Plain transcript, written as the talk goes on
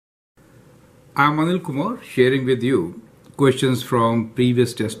I'm Anil Kumar sharing with you questions from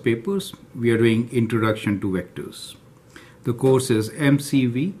previous test papers. We are doing Introduction to Vectors. The course is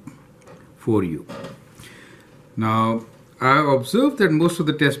MCV for you. Now, I observed that most of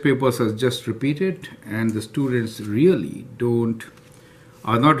the test papers are just repeated and the students are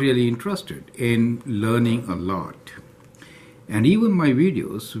not really interested in learning a lot. And even my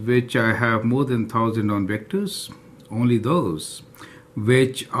videos, which I have more than 1,000 on vectors, only those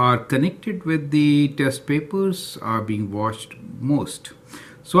which are connected with the test papers are being watched most.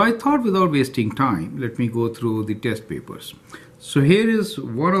 So I thought, without wasting time, let me go through the test papers. So here is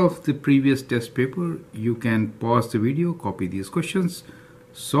one of the previous test paper. You can pause the video, copy these questions,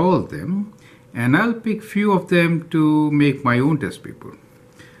 solve them, and I'll pick few of them to make my own test paper.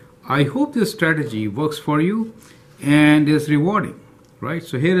 I hope this strategy works for you and is rewarding, right?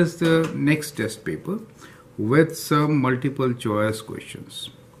 So here is the next test paper with some multiple choice questions,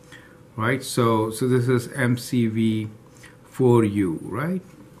 right? So this is MCV for you, right?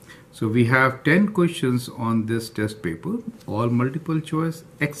 So we have 10 questions on this test paper, all multiple choice,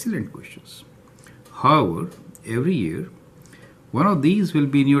 excellent questions. However, every year, one of these will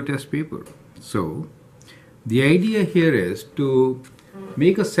be in your test paper. So the idea here is to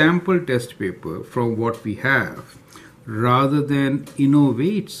make a sample test paper from what we have rather than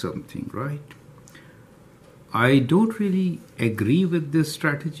innovate something, right? I don't really agree with this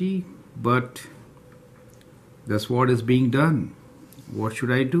strategy, but that's what is being done. What should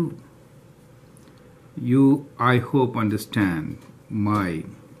I do? You, I hope, understand my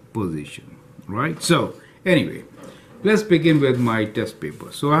position, right? So anyway, let's begin with my test paper.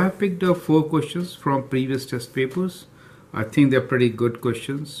 So I have picked up 4 questions from previous test papers. I think they're pretty good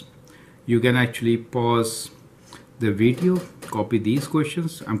questions. You can actually pause the video, copy these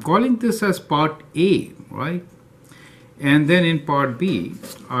questions. I'm calling this as part A, right? And then in part B,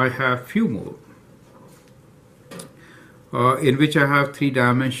 I have few more, in which I have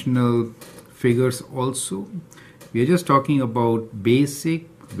 3-dimensional figures also. We are just talking about basic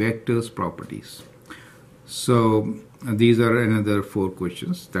vectors properties. So these are another 4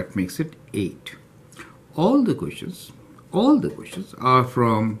 questions. That makes it 8. All the questions are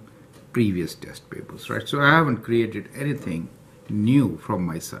from previous test papers, right? So I haven't created anything new from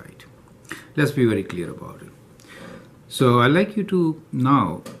my side. Let's be very clear about it. So I'd like you to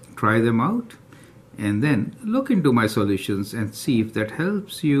now try them out and then look into my solutions and see if that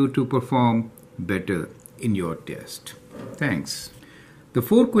helps you to perform better in your test. Thanks. The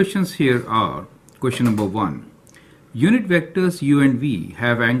 4 questions here are: question number 1. Unit vectors u and v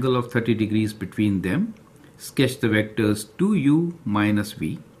have angle of 30 degrees between them. Sketch the vectors 2u minus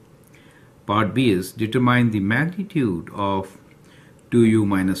v. Part B is determine the magnitude of 2u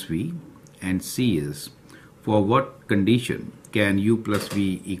minus v, and C is for what condition can u plus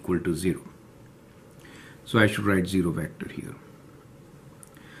v equal to 0. So I should write 0 vector here.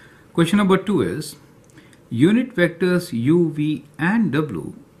 Question number 2 is unit vectors u, v and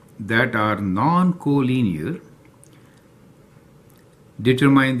w that are non-collinear,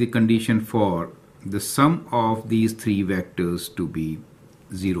 determine the condition for the sum of these 3 vectors to be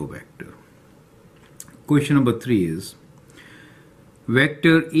 0 vector. Question number 3 is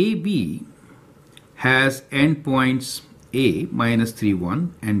vector AB has endpoints A minus 3,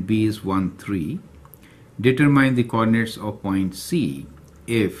 1 and B is 1, 3. Determine the coordinates of point C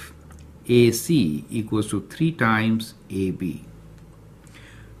if AC equals to 3 times AB.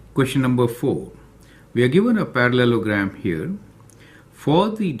 Question number 4. We are given a parallelogram here. For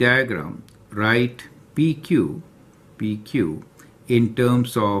the diagram, write PQ in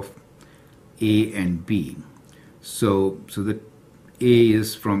terms of A and B. So the A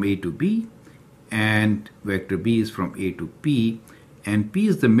is from A to B and vector B is from A to P, and P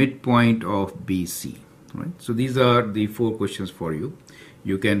is the midpoint of BC, right? So these are the 4 questions for you.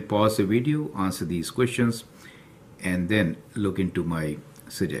 You can pause the video, answer these questions, and then look into my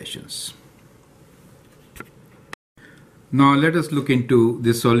suggestions. Now let us look into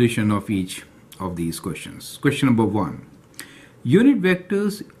the solution of each of these questions. Question number 1. Unit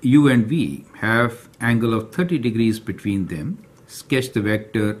vectors u and v have angle of 30 degrees between them. Sketch the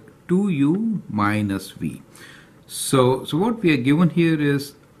vector 2u minus v. So what we are given here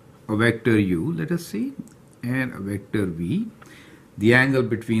is a vector u, let us say, and a vector v. The angle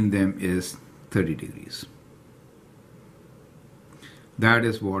between them is 30 degrees. That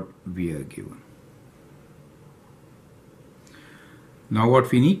is what we are given. Now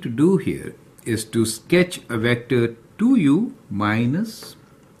what we need to do here is to sketch a vector 2u minus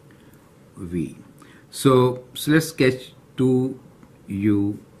v. So let's sketch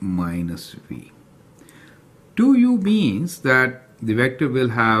 2u minus v. 2u means that the vector will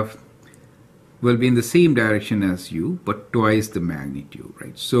have will be in the same direction as u, but twice the magnitude,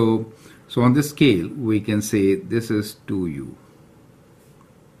 right? So on this scale, we can say this is 2u,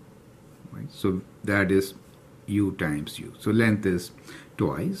 right? So that is u times u. So length is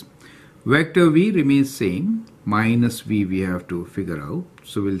twice. Vector v remains same, minus v we have to figure out.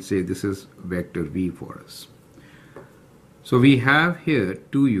 So we'll say this is vector v for us. So we have here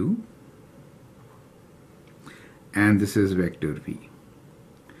 2u, and this is vector v.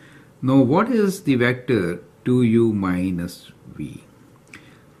 Now what is the vector 2u minus v?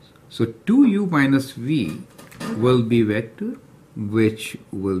 So 2u minus v will be vector which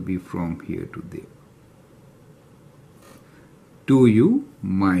will be from here to there. 2u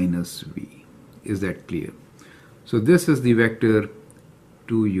minus v. Is that clear? So this is the vector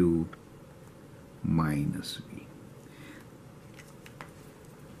 2u minus v.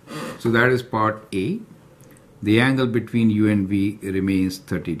 So that is part A. The angle between u and v remains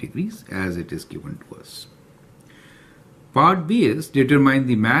 30 degrees as it is given to us. Part B is determine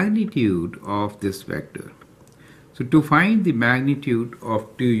the magnitude of this vector. So to find the magnitude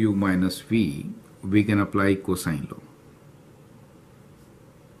of 2u minus v, we can apply cosine law.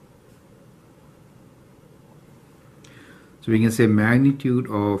 So we can say magnitude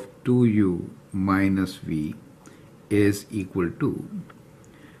of 2u minus v is equal to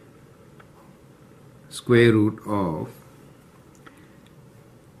square root of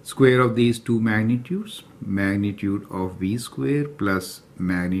these two magnitudes, magnitude of v square plus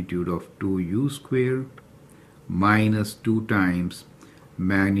magnitude of 2u square minus 2 times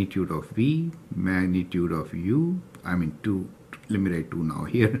magnitude of v, magnitude of u, 2, let me write 2 now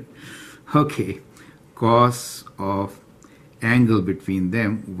here, okay, cos of angle between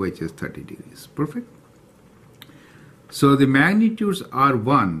them, which is 30 degrees. Perfect. So the magnitudes are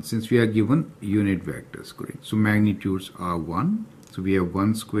 1 since we are given unit vectors, correct? So magnitudes are 1. So we have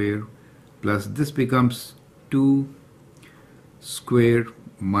 1 square plus this becomes 2 square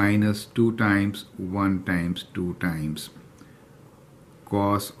minus 2 times 1 times 2 times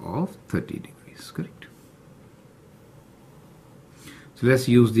cos of 30 degrees, correct? So let's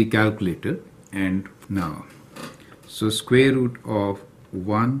use the calculator, and now so square root of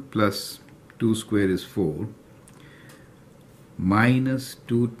 1 plus 2 square is 4 minus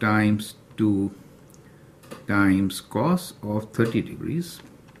 2 times 2 times cos of 30 degrees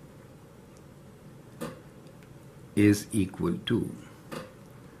is equal to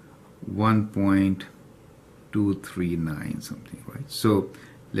 1.239 something, right? So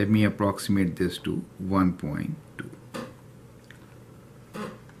let me approximate this to 1.2.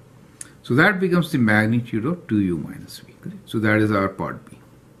 So that becomes the magnitude of 2u minus v, correct? So that is our part B.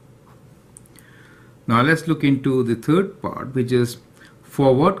 Now let's look into the third part, which is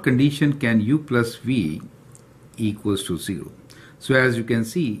for what condition can u plus v equals to 0? So as you can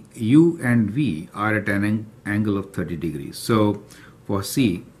see, u and v are at an angle of 30 degrees. So for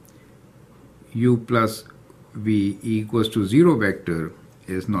C, u plus v equals to 0 vector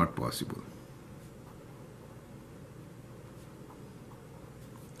is not possible.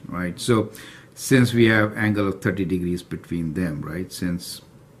 Right? So since we have angle of 30 degrees between them, right? Since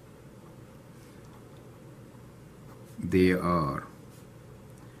they are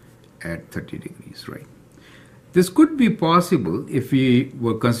at 30 degrees, right? This could be possible if we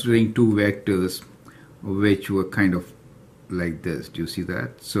were considering two vectors which were kind of like this. Do you see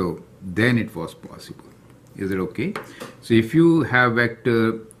that? So then it was possible. Is it okay? So if you have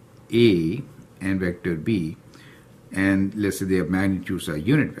vector A and vector B, and let's say their magnitudes are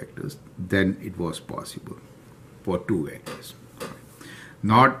unit vectors, then it was possible for two vectors.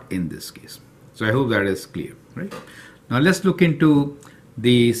 Not in this case. So I hope that is clear, right? Now let's look into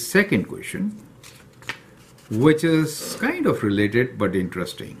the second question, which is kind of related but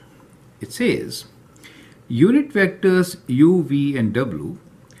interesting. It says, unit vectors u, v and w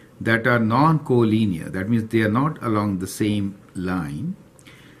that are non-collinear, that means they are not along the same line,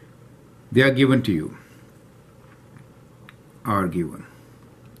 they are given to you, are given.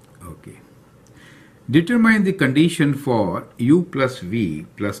 Okay. Determine the condition for u plus v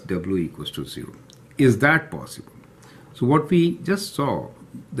plus w equals to 0. Is that possible? So what we just saw,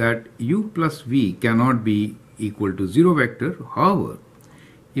 that u plus v cannot be equal to 0 vector. However,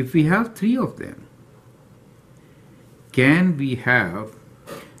 if we have 3 of them, can we have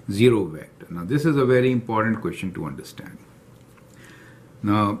 0 vector? Now this is a very important question to understand.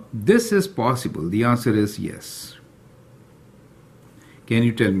 Now this is possible. The answer is yes. Can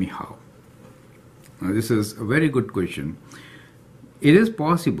you tell me how? Now this is a very good question. It is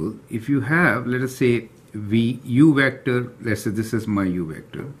possible if you have, let us say, u vector, let's say this is my u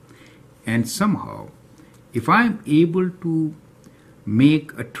vector, and somehow if I am able to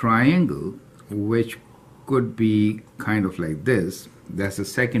make a triangle which could be kind of like this. That's the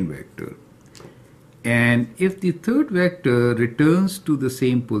second vector. And if the third vector returns to the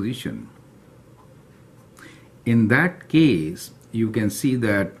same position, in that case, you can see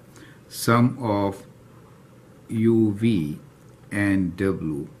that sum of uv and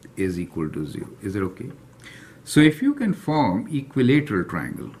w is equal to 0. Is it okay? So if you can form equilateral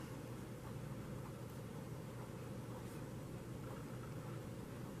triangle,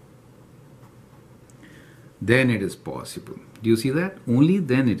 then it is possible. Do you see that? Only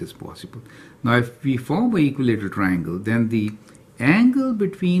then it is possible. Now if we form an equilateral triangle, then the angle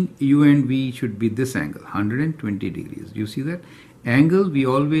between u and v should be this angle, 120 degrees. Do you see that? Angle we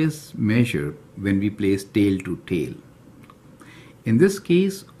always measure when we place tail to tail. In this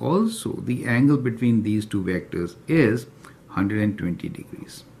case also, the angle between these two vectors is 120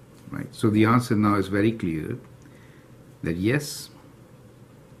 degrees, right? So the answer now is very clear that yes,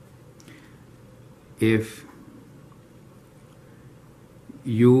 if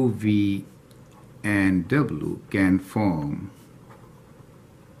u, v and w can form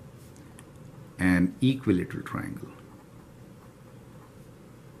an equilateral triangle,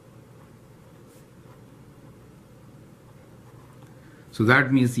 so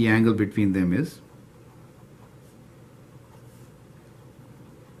that means the angle between them is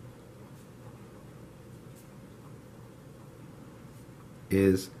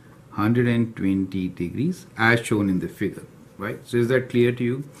is 120 degrees as shown in the figure, right? So is that clear to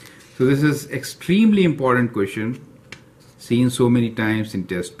you? So this is extremely important question, seen so many times in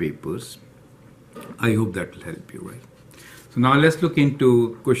test papers. I hope that will help you, right? So now let's look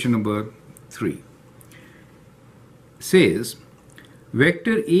into question number 3. Says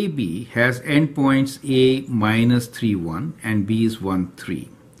vector AB has endpoints A minus 3, 1 and B is 1, 3.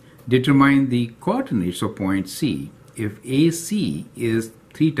 Determine the coordinates of point C if AC is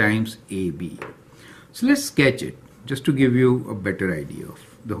 3 times AB. So let's sketch it just to give you a better idea of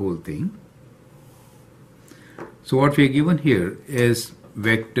the whole thing. So what we are given here is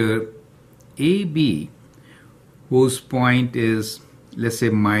vector AB whose point is, let's say,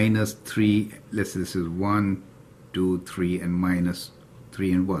 minus 3, let's say this is 1, 2, 3 and minus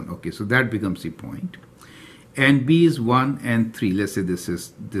 3 and 1. Okay, so that becomes the point. And B is 1 and 3. Let's say this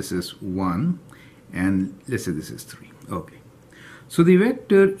is 1 and let's say this is 3. Okay. So the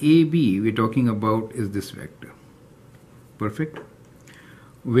vector AB we're talking about is this vector. Perfect.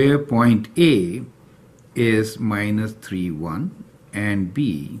 Where point A is minus 3, 1 and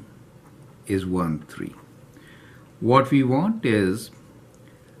B is 1, 3. What we want is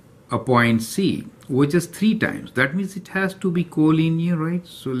a point C which is 3 times. That means it has to be collinear, right?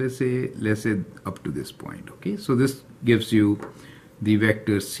 So let's say up to this point. Okay, so this gives you the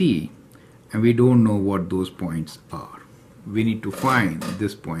vector C and we don't know what those points are. We need to find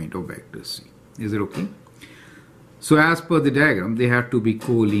this point of vector C. Is it okay? So as per the diagram, they have to be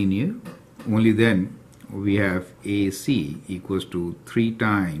collinear. Only then we have AC equals to 3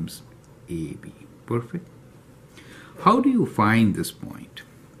 times AB. Perfect. How do you find this point?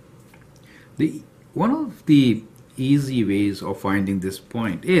 One of the easy ways of finding this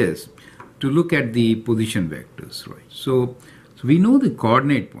point is to look at the position vectors, right? So we know the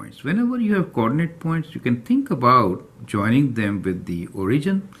coordinate points. Whenever you have coordinate points, you can think about joining them with the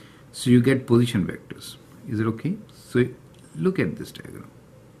origin, so you get position vectors. Is it okay? So look at this diagram.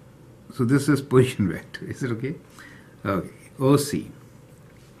 So this is position vector. Is it okay? Okay. OC.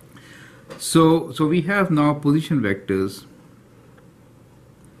 So we have now position vectors.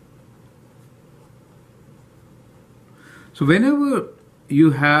 So whenever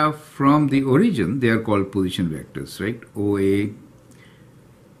you have from the origin, they are called position vectors, right? OA,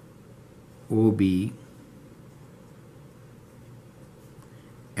 OB,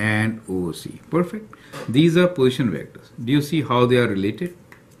 and OC. Perfect. These are position vectors. Do you see how they are related?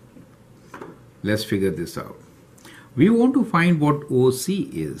 Let's figure this out. We want to find what OC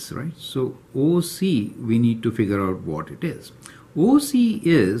is, right? So OC, we need to figure out what it is. OC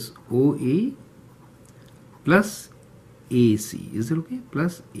is OA plus AC. Is it okay?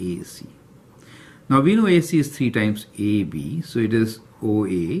 Plus AC. Now we know AC is 3 times AB, so it is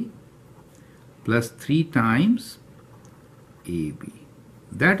OA plus 3 times AB.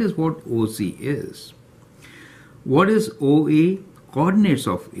 That is what OC is. What is OA? Coordinates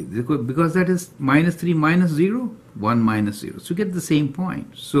of A, because that is minus 3 minus 0, 1 minus 0. So you get the same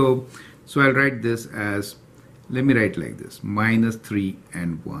point. So I'll write this as, let me write like this, minus 3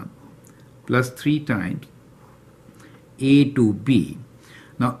 and 1 plus 3 times A to B.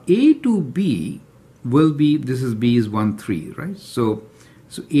 Now A to B will be, this is B is 1, 3, right? So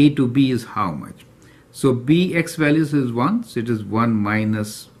A to B is how much? So B x values is 1, so it is 1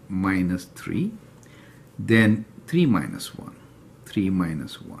 minus minus 3, then 3 minus 1, 3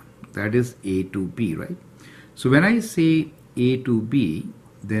 minus 1. That is a to b, right? So when I say a to b,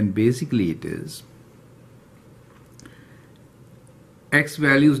 then basically it is x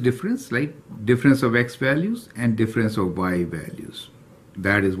values difference, right? Difference of x values and difference of y values.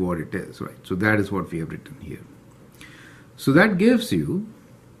 That is what it is, right? So that is what we have written here. So that gives you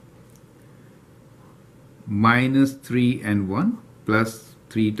minus 3 and 1 plus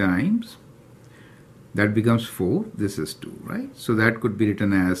 3 times. That becomes 4. This is 2, right? So that could be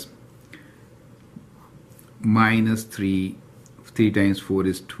written as minus 3. 3 times 4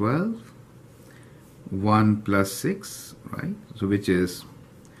 is 12. 1 plus 6, right? So which is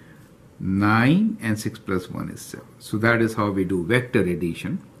 9, and 6 plus 1 is 7. So that is how we do vector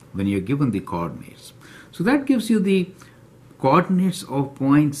addition when you are given the coordinates. So that gives you the coordinates of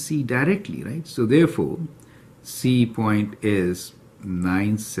point C directly, right? So therefore, C point is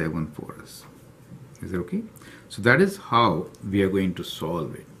 9, 7 for us. Is it okay? So that is how we are going to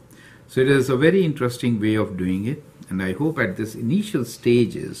solve it. So it is a very interesting way of doing it, and I hope at this initial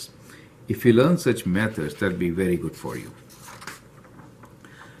stages, if you learn such methods, that will be very good for you.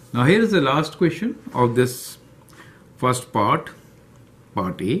 Now here is the last question of this first part,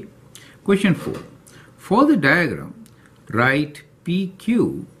 part A. Question 4. For the diagram, write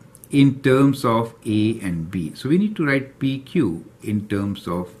PQ in terms of A and B. So we need to write PQ in terms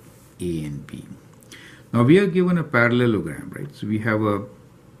of A and B. Now we are given a parallelogram, right? So we have a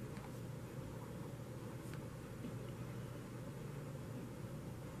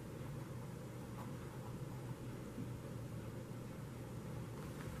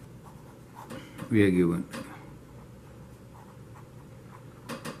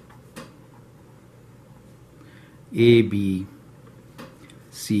A, B,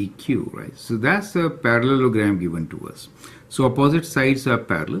 C, Q, right? So that's a parallelogram given to us. So opposite sides are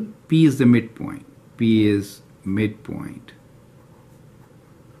parallel. P is the midpoint. P is midpoint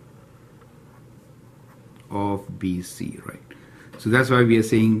of BC, right? So that's why we are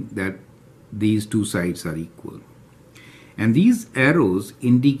saying that these two sides are equal. And these arrows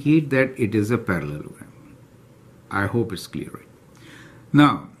indicate that it is a parallelogram. I hope it's clear, right?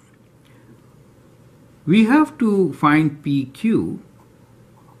 Now, we have to find PQ.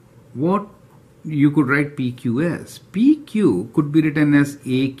 What you could write PQ as? PQ could be written as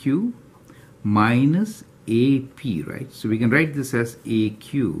AQ minus AP, right? So we can write this as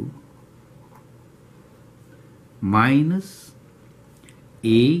AQ minus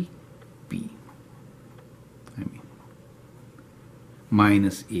AP.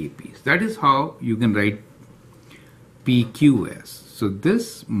 Minus AP. That is how you can write PQ as. So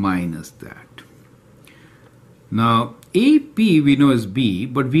this minus that. Now AP we know is B,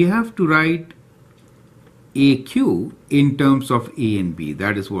 but we have to write AQ in terms of A and B.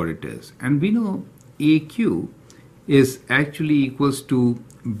 That is what it is. And we know AQ is actually equals to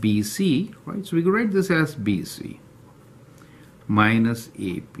BC, right? So we can write this as BC minus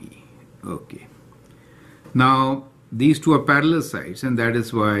AP. Okay. Now these two are parallel sides, and that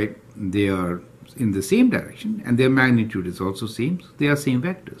is why they are in the same direction, and their magnitude is also same. So they are same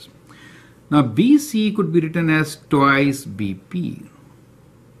vectors. Now BC could be written as twice BP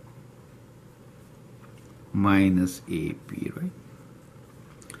minus AP, right?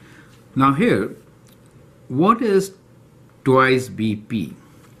 Now here, what is twice BP?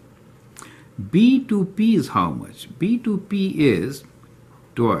 B to P is how much? B to P is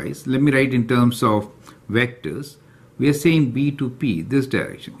twice. Let me write in terms of vectors. We are saying B to P, this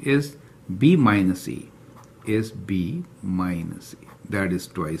direction, is B minus A, is B minus A. That is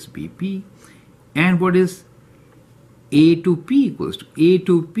twice BP. And what is A to P equals to? A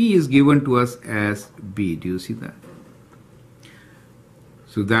to P is given to us as B. Do you see that?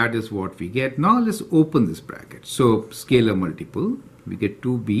 So that is what we get. Now let's open this bracket. So scalar multiple, we get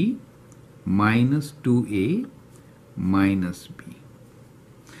 2B minus 2A minus B.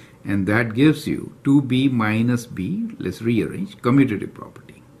 And that gives you 2B minus B. Let's rearrange commutative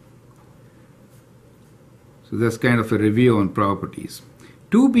property. So that's kind of a review on properties.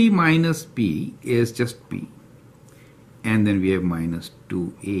 2B minus B is just B. And then we have minus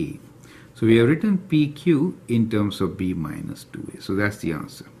 2A. So we have written PQ in terms of B minus 2A. So that's the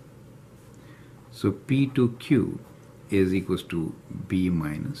answer. So P to Q is equals to B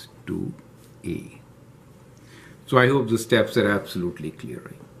minus 2A. So I hope the steps are absolutely clear,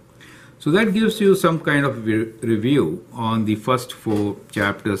 right? So that gives you some kind of review on the first 4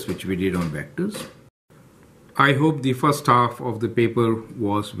 chapters which we did on vectors. I hope the first half of the paper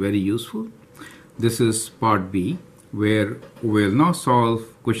was very useful. This is part B, where we will now solve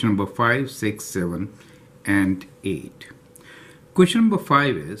question number 5, 6, 7 and 8. Question number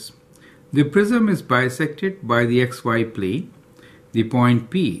 5 is, the prism is bisected by the xy plane. The point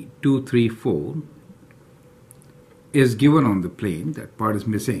P, 2, 3, 4 is given on the plane. That part is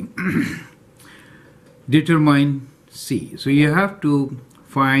missing. Determine C. So you have to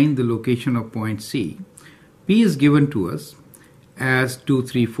find the location of point C. P is given to us as 2,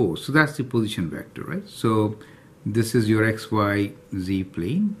 3, 4. So that's the position vector, right? So this is your x, y, z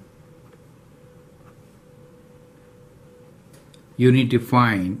plane. You need to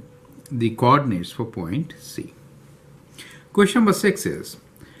find the coordinates for point C. Question number 6 is,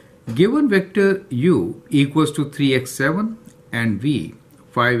 given vector u equals to 3x7 and v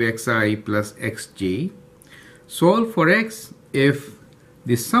 5xi plus xj, solve for x if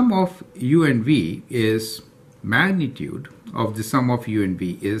the sum of u and v is magnitude of the sum of u and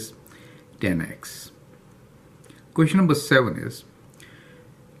v is 10x. Question number 7 is,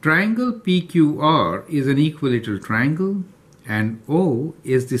 triangle PQR is an equilateral triangle and O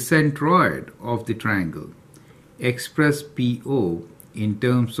is the centroid of the triangle. Express PO in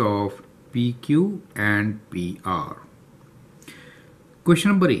terms of PQ and PR.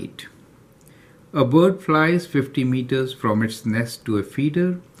 Question number 8. A bird flies 50 meters from its nest to a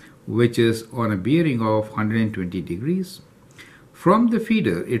feeder which is on a bearing of 120 degrees. From the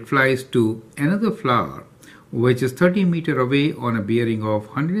feeder it flies to another flower which is 30 meters away on a bearing of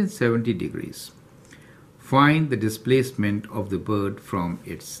 170 degrees. Find the displacement of the bird from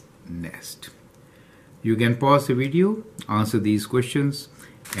its nest. You can pause the video, answer these questions,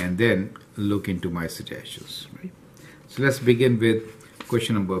 and then look into my suggestions. Right? So let's begin with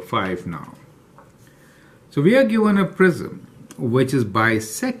question number 5 now. So we are given a prism which is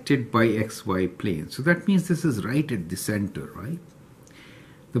bisected by xy plane. So that means this is right at the center, right?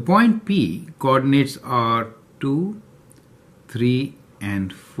 The point P coordinates are 2, 3,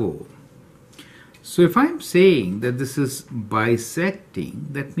 and 4. So if I'm saying that this is bisecting,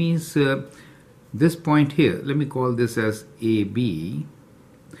 that means this point here, let me call this as AB,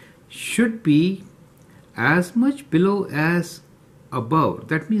 should be as much below as above.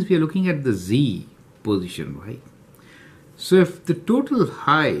 That means we are looking at the Z position, right? So if the total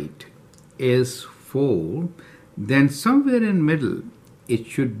height is 4, then somewhere in middle it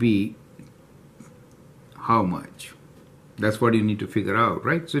should be how much? That's what you need to figure out,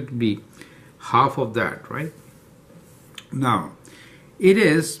 right? So it would be half of that, right? Now, it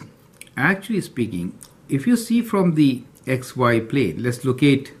is actually speaking, if you see from the xy plane, let's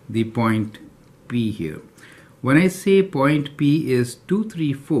locate the point P here. When I say point P is 2,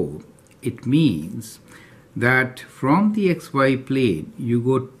 3, 4, it means that from the xy plane, you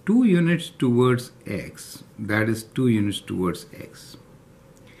go 2 units towards x, that is 2 units towards x.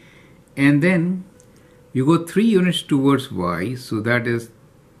 And then you go 3 units towards y, so that is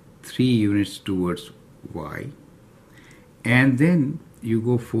 3 units towards y. And then you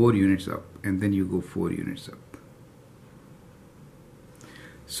go 4 units up, and then you go 4 units up.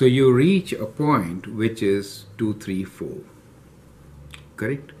 So you reach a point which is 2, 3, 4.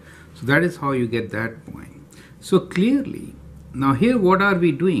 Correct? So that is how you get that point. So clearly, now here what are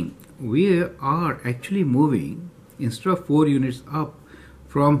we doing? We are actually moving, instead of 4 units up,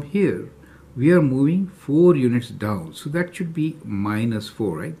 from here we are moving 4 units down. So that should be minus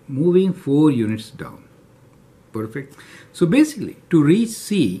 4, right? Moving 4 units down. Perfect. So basically, to reach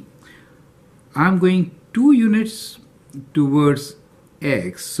C, I'm going 2 units towards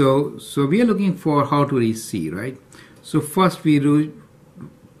x. So we are looking for how to reach C, right? So first we do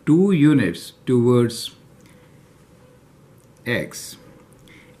 2 units towards x.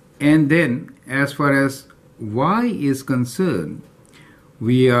 And then as far as y is concerned,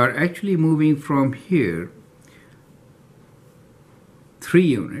 we are actually moving from here 3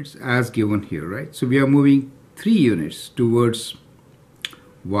 units as given here, right? So we are moving 3 units towards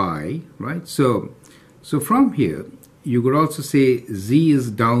y, right? So from here, you could also say z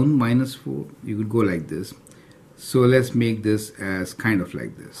is down minus 4. You could go like this. So let's make this as kind of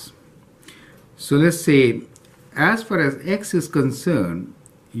like this. So let's say, as far as x is concerned,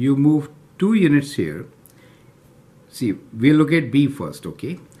 you move 2 units here. See, we'll look at B first,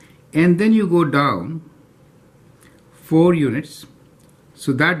 okay? And then you go down 4 units.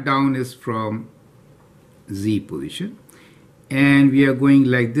 So that down is from Z position. And we are going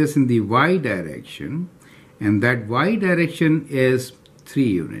like this in the Y direction. And that Y direction is 3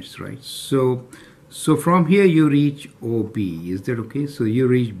 units, right? So from here you reach OB. Is that okay? So you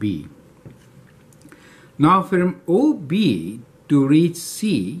reach B. Now from OB to reach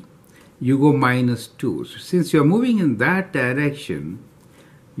C, you go minus 2. So since you're moving in that direction,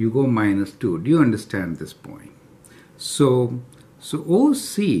 you go minus 2. Do you understand this point? So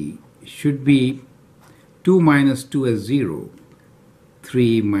OC should be 2 minus 2 as 0.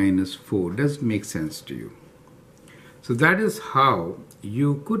 3 minus 4 doesn't make sense to you. So that is how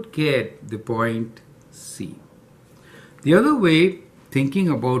you could get the point C. The other way thinking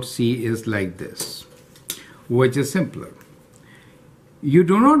about C is like this, which is simpler. You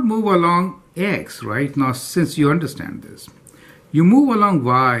do not move along X, right? Now, since you understand this, you move along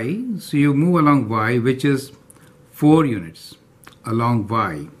Y, so you move along Y, which is 4 units along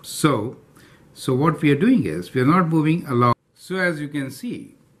Y. So what we are doing is, we are not moving along. So as you can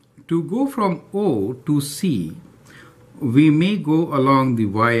see, to go from O to C, we may go along the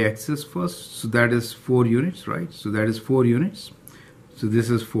y-axis first, so that is 4 units, right? So that is 4 units. So this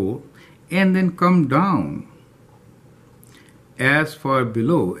is 4, and then come down as far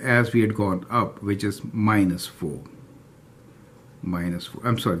below as we had gone up, which is minus 4. Minus 4.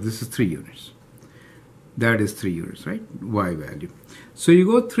 I'm sorry, this is 3 units. That is 3 units, right? Y value. So you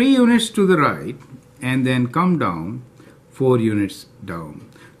go 3 units to the right, and then come down 4 units down.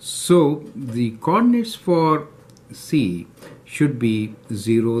 So the coordinates for C should be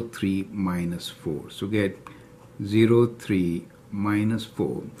 0, 3, minus 4. So get 0, 3, minus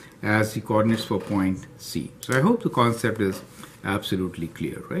 4 as the coordinates for point C. So I hope the concept is absolutely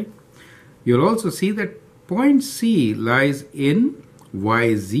clear, right? You'll also see that point C lies in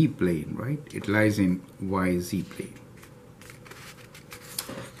YZ plane, right? It lies in YZ plane.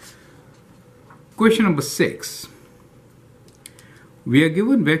 Question number 6. We are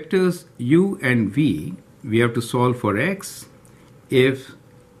given vectors u and v. We have to solve for x if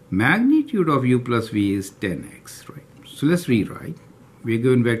magnitude of u plus v is 10x, right? So let's rewrite. We are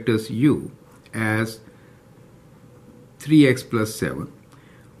given vectors u as 3x plus 7,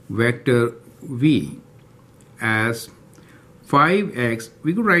 vector v as 5x.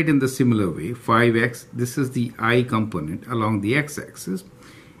 We could write in the similar way, 5x, this is the I component along the x-axis,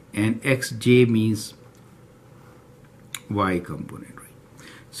 and xj means y component, right?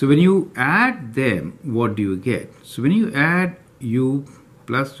 So when you add them, what do you get? So when you add u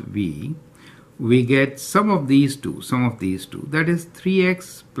plus v, we get sum of these two, that is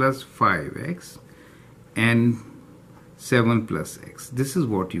 3x plus 5x and 7 plus x. This is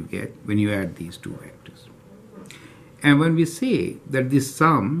what you get when you add these two vectors. And when we say that the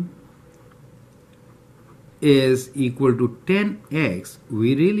sum is equal to 10x,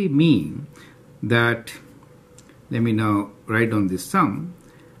 we really mean that, let me now write on this sum,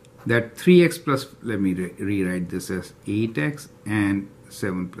 that 3x plus, let me rewrite this as 8x and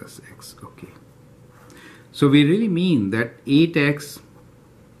 7 plus x, okay. So we really mean that 8x,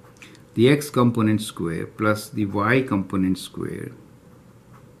 the x component square, plus the y component square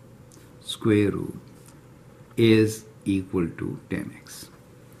root is equal to 10x,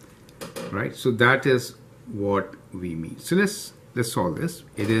 right? So that is what we mean. So let's solve this.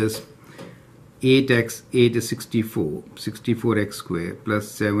 It is 8x, 8 is 64, 64x squared plus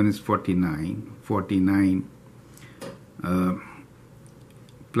 7 is 49, 49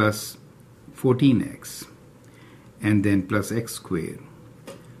 plus 14x, and then plus x squared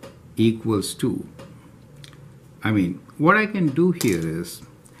equals 2. I mean, what I can do here is,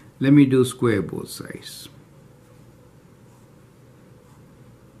 let me do square both sides.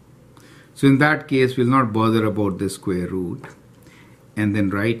 So in that case, we'll not bother about the square root, and then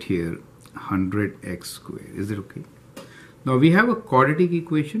write here 100x squared. Is it okay? Now we have a quadratic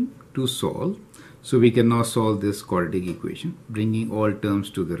equation to solve. So we can now solve this quadratic equation. Bringing all terms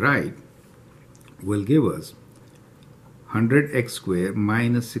to the right will give us 100x squared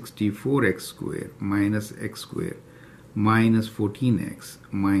minus 64x squared minus x squared minus 14x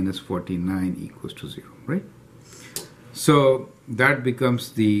minus 49 equals to 0, right? So that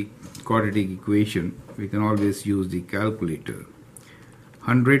becomes the quadratic equation. We can always use the calculator.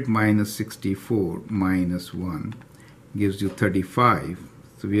 100 minus 64 minus 1 gives you 35.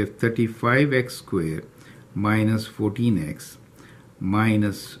 So we have 35x squared minus 14x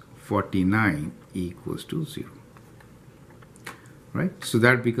minus 49 equals to 0. Right? So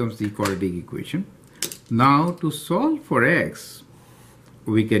that becomes the quadratic equation. Now to solve for x,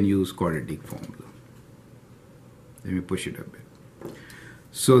 we can use quadratic formula. Let me push it a bit.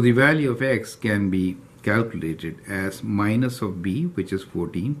 So the value of x can be calculated as minus of b, which is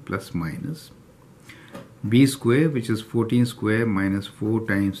 14, plus minus b square, which is 14 square minus 4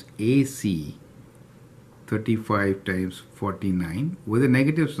 times ac, 35 times 49 with a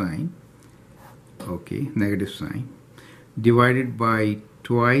negative sign, okay, negative sign, divided by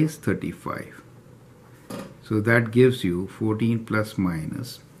twice 35. So that gives you 14 plus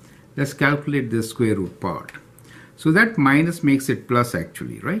minus. Let's calculate the square root part. So that minus makes it plus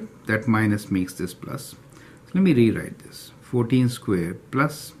actually, right? That minus makes this plus. So let me rewrite this. 14 squared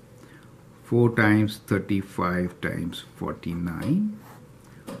plus 4 times 35 times 49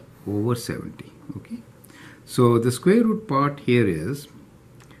 over 70. Okay, so the square root part here is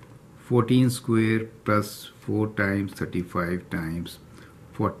 14 square plus 4 times 35 times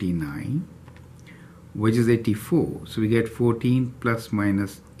 49, which is 84. So we get 14 plus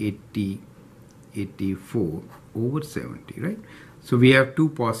minus 80, 84 over 70, right? So we have two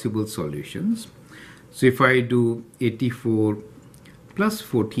possible solutions. So if I do 84 plus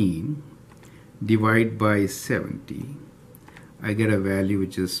 14 divide by 70, I get a value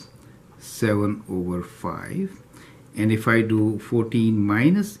which is 7 over 5. And if I do 14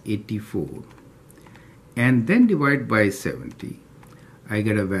 minus 84 and then divide by 70, I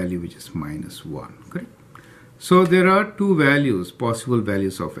get a value which is minus 1. Correct? So there are two values, possible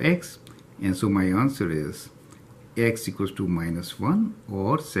values of x, and so my answer is x equals to minus 1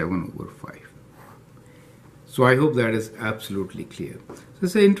 or 7 over 5. So I hope that is absolutely clear. So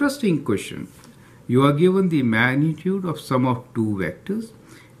it's an interesting question. You are given the magnitude of sum of two vectors,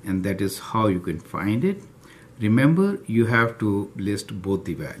 and that is how you can find it. Remember, you have to list both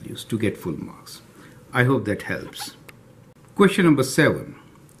the values to get full marks. I hope that helps. Question number 7.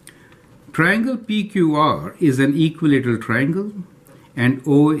 Triangle PQR is an equilateral triangle and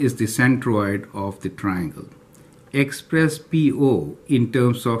O is the centroid of the triangle. Express PO in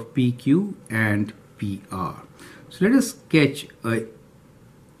terms of PQ and PR. So let us sketch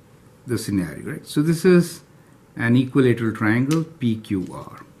the scenario, right? So this is an equilateral triangle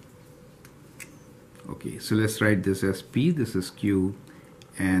PQR. Okay, so let's write this as P, this is Q,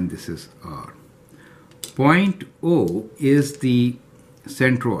 and this is R. Point O is the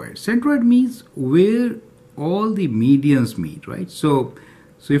centroid. Centroid means where all the medians meet, right? So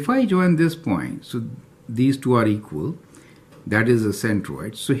if I join this point, so these two are equal, that is a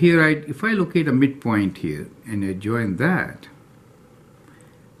centroid. So here, if I locate a midpoint here and I join that,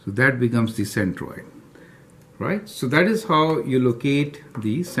 so that becomes the centroid, right? So that is how you locate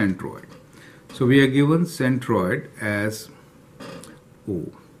the centroid. So we are given centroid as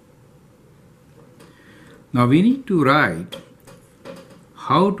O. Now we need to write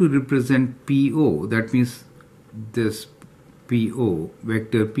how to represent PO, that means this PO,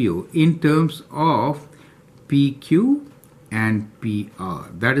 vector PO, in terms of PQ and PR.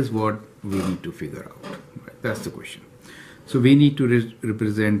 That is what we need to figure out. Right? That's the question. So we need to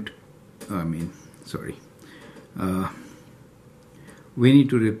represent, we need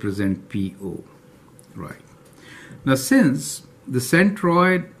to represent PO, right? Now since the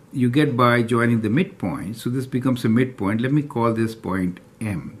centroid you get by joining the midpoint, so this becomes a midpoint. Let me call this point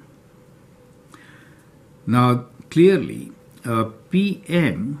M. Now clearly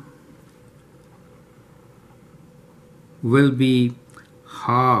PM will be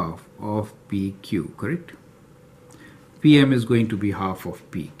half of PQ, correct? PM is going to be half of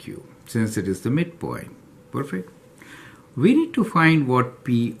PQ since it is the midpoint. Perfect. We need to find what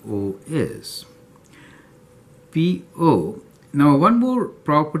PO is. PO, now one more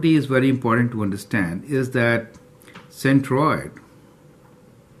property is very important to understand, is that centroid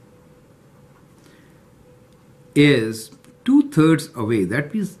is 2/3 away.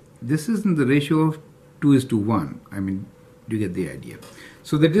 That means this is in the ratio of 2:1. I mean, you get the idea.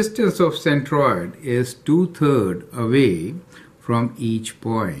 So the distance of centroid is 2/3 away from each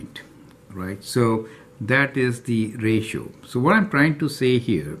point, right? So that is the ratio. So what I'm trying to say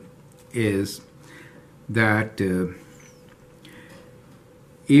here is that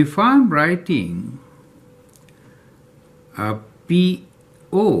if I'm writing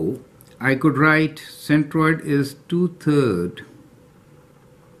PO, I could write centroid is 2/3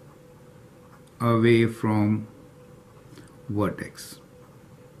 away from vertex.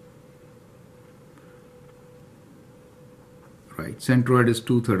 Right, centroid is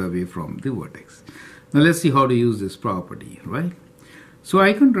 2/3 away from the vertex. Now let's see how to use this property, right? So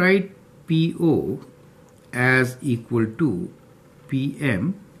I can write PO as equal to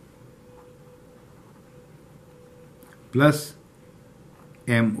PM plus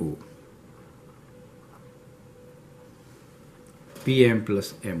MO. PM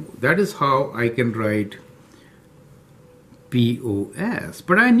plus MO. That is how I can write POS.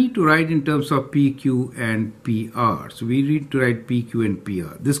 But I need to write in terms of PQ and PR. So we need to write PQ and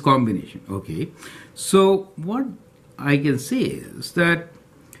PR, this combination. Okay. So what I can say is that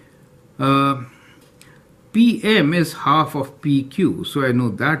PM is half of PQ. So I know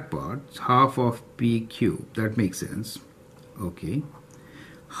that part. It's half of PQ. That makes sense. Okay.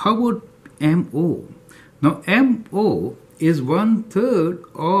 How about MO? Now MO is 1/3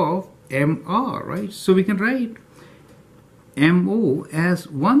 of MR, right? So we can write MO as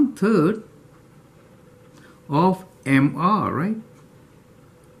 1/3 of MR, right?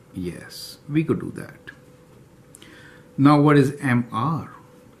 Yes, we could do that. Now what is MR?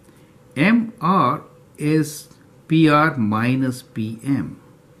 MR is PR minus PM.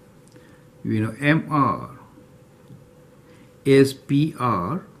 You know, MR is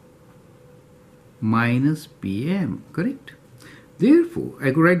PR minus PM, correct? Therefore,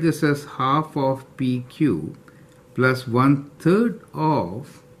 I could write this as half of PQ plus 1/3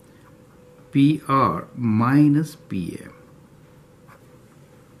 of PR minus PM.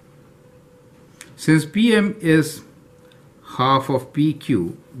 Since PM is half of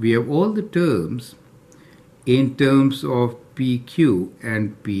PQ, we have all the terms in terms of PQ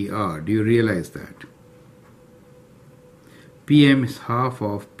and PR. Do you realize that? PM is half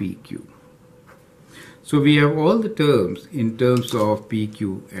of PQ. So we have all the terms in terms of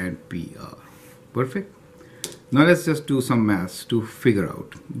PQ and PR. Perfect. Now let's just do some maths to figure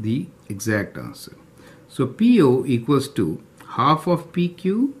out the exact answer. So PO equals to half of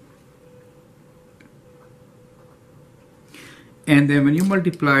PQ, and then when you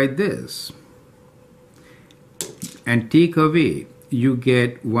multiply this and take away, you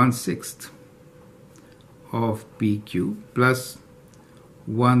get 1/6 of PQ plus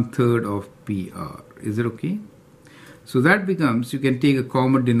 1/3 of PR. Is it okay? So that becomes, you can take a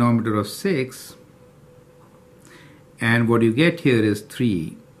common denominator of 6, and what you get here is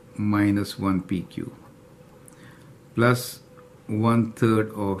 3 minus 1 PQ plus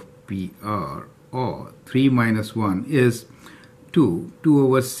 1/3 of PR, or 3 minus 1 is 2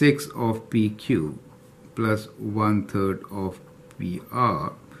 over 6 of PQ plus 1/3 of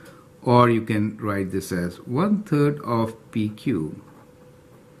PR, or you can write this as 1/3 of PQ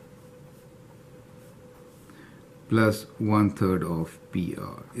plus 1/3 of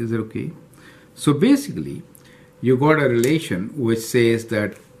PR. Is it okay? So basically, you got a relation which says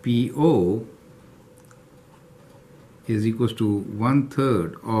that PO is equals to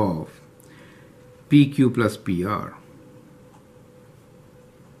 1/3 of PQ plus PR.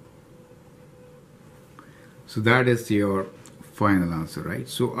 So that is your final answer, right?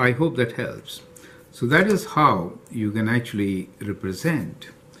 So I hope that helps. So that is how you can actually represent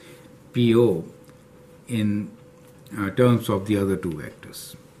PO in terms of the other two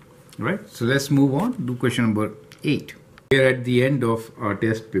vectors. Right? So let's move on to question number 8. We are at the end of our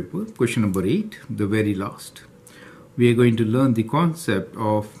test paper. Question number 8, the very last. We are going to learn the concept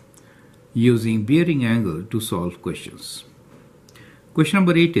of using bearing angle to solve questions. Question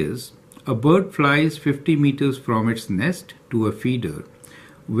number 8 is, a bird flies 50 meters from its nest to a feeder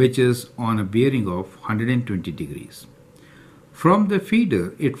which is on a bearing of 120 degrees. From the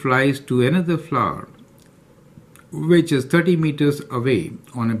feeder, it flies to another flower which is 30 meters away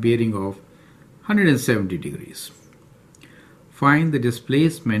on a bearing of 170 degrees. Find the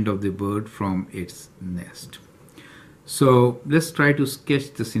displacement of the bird from its nest. So let's try to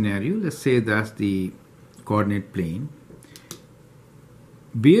sketch the scenario. Let's say that's the coordinate plane.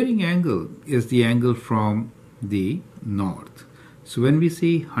 Bearing angle is the angle from the north. So when we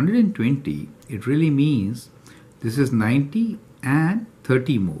say 120, it really means this is 90 and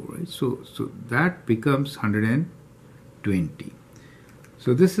 30 more, right? So that becomes 120.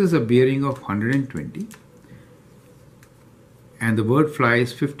 So this is a bearing of 120, and the bird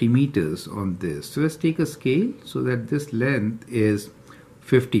flies 50 meters on this. So let's take a scale so that this length is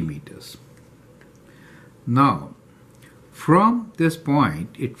 50 meters. Now, from this point,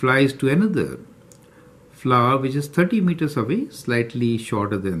 it flies to another flower which is 30 meters away, slightly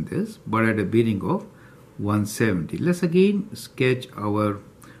shorter than this, but at a bearing of 170. Let's again sketch our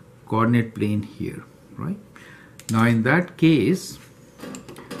coordinate plane here, right? Now in that case,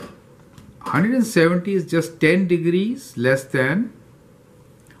 170 is just 10 degrees less than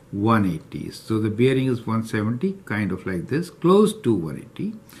 180. So the bearing is 170, kind of like this, close to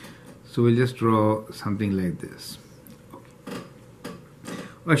 180. So we'll just draw something like this.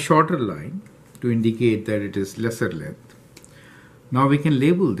 A shorter line to indicate that it is lesser length. Now we can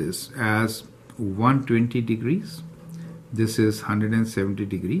label this as 120 degrees. This is 170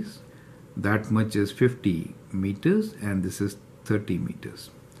 degrees. That much is 50 meters, and this is 30 meters.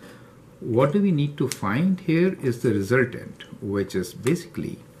 What do we need to find here is the resultant, which is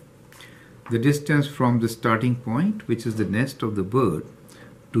basically the distance from the starting point, which is the nest of the bird,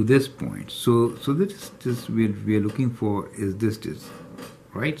 to this point. So the distance we are looking for is this distance.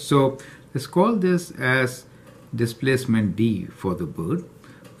 Right, so let's call this as displacement D for the bird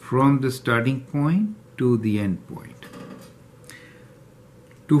from the starting point to the end point.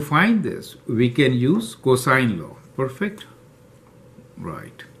 To find this, we can use cosine law. Perfect.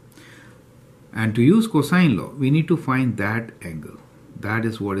 Right. And to use cosine law, we need to find that angle. That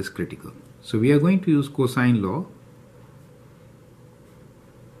is what is critical. So we are going to use cosine law,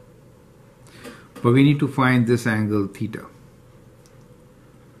 but we need to find this angle theta.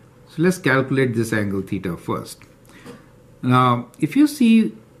 So let's calculate this angle theta first. Now, if you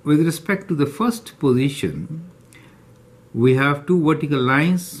see with respect to the first position, we have two vertical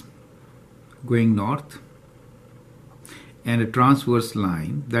lines going north and a transverse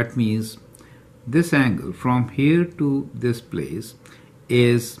line. That means this angle from here to this place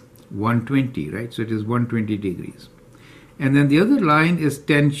is 120, right? So it is 120 degrees. And then the other line is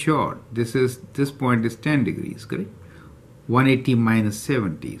 10 short. This point is 10 degrees, correct? 180 minus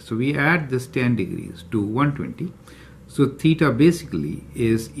 70. So we add this 10 degrees to 120. So theta basically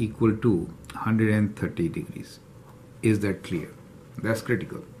is equal to 130 degrees. Is that clear? That's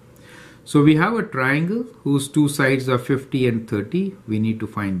critical. So we have a triangle whose two sides are 50 and 30. We need to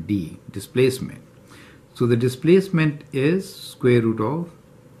find D, displacement. So the displacement is square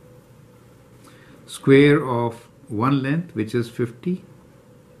of one length, which is 50,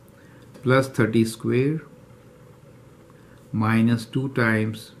 plus 30 square minus 2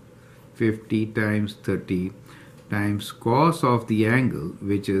 times 50 times 30 times cos of the angle,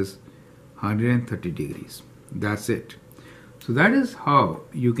 which is 130 degrees. That's it. So that is how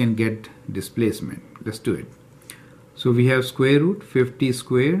you can get displacement. Let's do it. So we have square root 50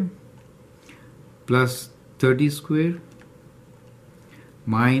 square plus 30 square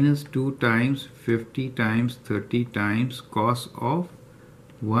minus 2 times 50 times 30 times cos of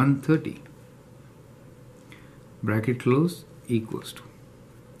 130. Bracket close, equals to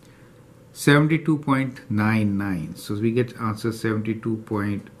 72.99. So we get answer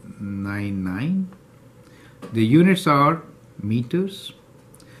 72.99. The units are meters.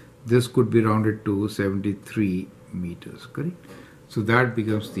 This could be rounded to 73 meters, correct? So that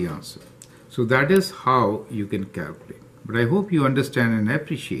becomes the answer. So that is how you can calculate. But I hope you understand and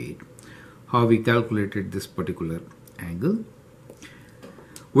appreciate how we calculated this particular angle.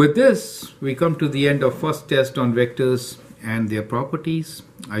 With this, we come to the end of first test on vectors and their properties.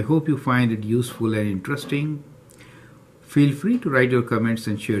 I hope you find it useful and interesting. Feel free to write your comments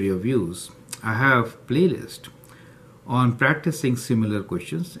and share your views. I have a playlist on practicing similar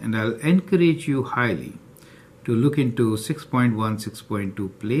questions, and I'll encourage you highly to look into 6.1, 6.2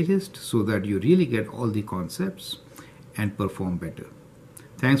 playlist so that you really get all the concepts and perform better.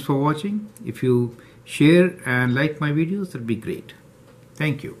 Thanks for watching. If you share and like my videos, that'd be great.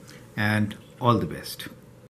 Thank you and all the best.